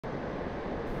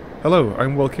Hello,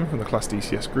 I'm Wilkin from the Class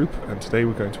DCS group, and today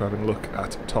we're going to have a look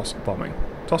at toss bombing.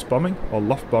 Toss bombing, or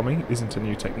loft bombing, isn't a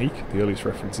new technique. The earliest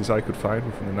references I could find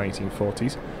were from the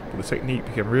 1940s, but the technique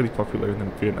became really popular in the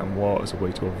Vietnam War as a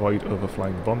way to avoid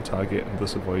overflying the bomb target and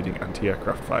thus avoiding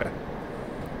anti-aircraft fire.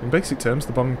 In basic terms,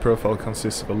 the bombing profile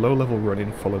consists of a low-level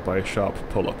run-in followed by a sharp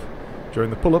pull-up.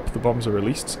 During the pull-up, the bombs are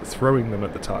released, throwing them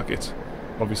at the target.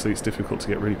 Obviously it's difficult to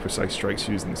get really precise strikes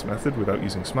using this method without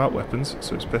using smart weapons,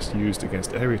 so it's best used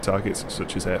against area targets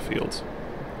such as airfields.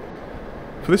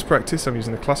 For this practice I'm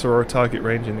using the Class Aurora target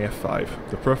range in the F-5.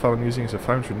 The profile I'm using is a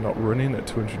 500 knot run-in at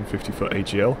 250 foot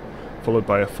AGL, followed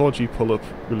by a 4G pull-up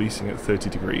releasing at 30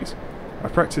 degrees.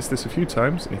 I've practiced this a few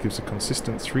times and it gives a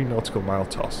consistent 3 nautical mile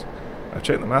toss. I've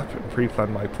checked the map and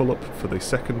pre-planned my pull-up for the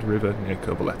second river near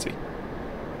Coboletti.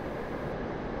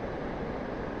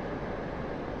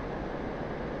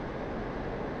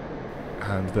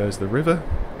 And there's the river,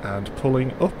 and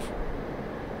pulling up,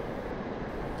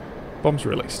 bombs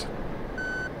released.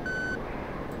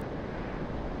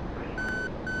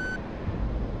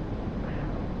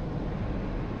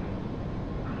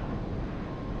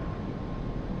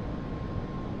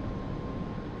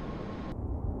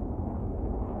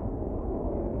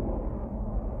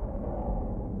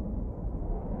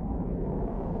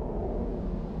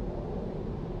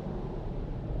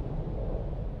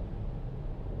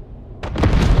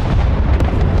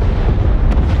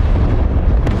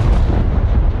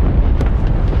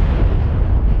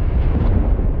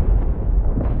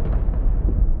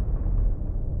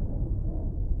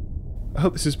 I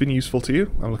hope this has been useful to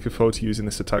you. I'm looking forward to using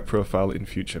this attack profile in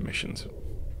future missions.